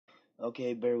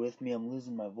Okay, bear with me, I'm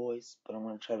losing my voice, but I'm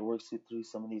going to try to work through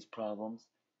some of these problems.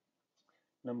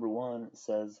 Number 1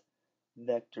 says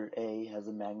vector A has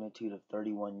a magnitude of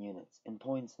 31 units and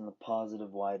points in the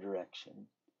positive y direction.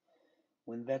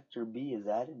 When vector B is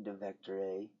added to vector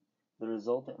A, the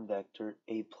resultant vector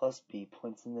A plus B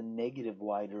points in the negative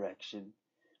y direction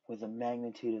with a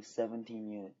magnitude of 17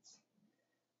 units.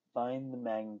 Find the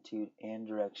magnitude and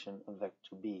direction of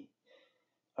vector B.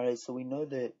 Alright, so we know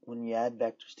that when you add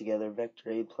vectors together,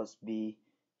 vector A plus B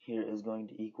here is going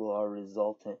to equal our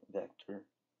resultant vector.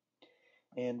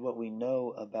 And what we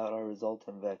know about our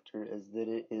resultant vector is that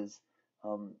it is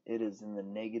in the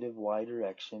negative y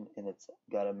direction and it's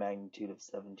got a magnitude of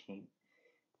 17.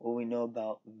 What we know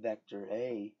about vector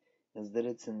A is that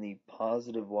it's in the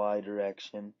positive y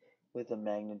direction with a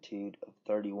magnitude of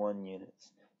 31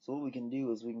 units. So what we can do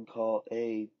is we can call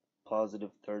A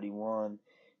positive 31,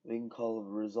 we can call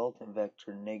the resultant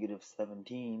vector negative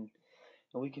 17,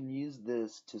 and we can use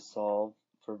this to solve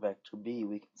for vector B.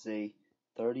 We can say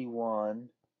 31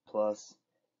 plus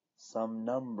some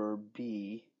number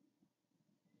B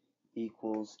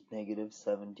equals negative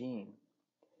 17.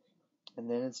 And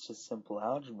then it's just simple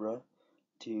algebra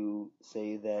to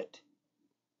say that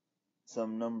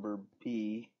some number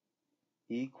B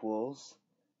equals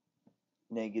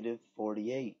negative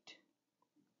 48.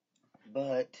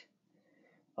 But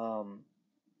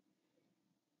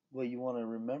what you want to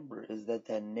remember is that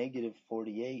negative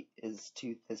 48 is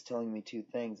telling me two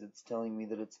things. It's telling me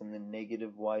that it's in the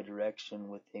negative y direction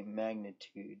with a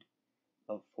magnitude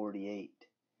of 48.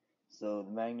 So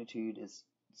the magnitude is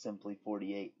simply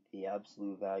 48, the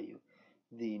absolute value.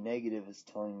 The negative is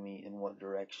telling me in what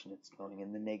direction it's going,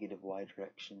 in the negative y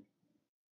direction.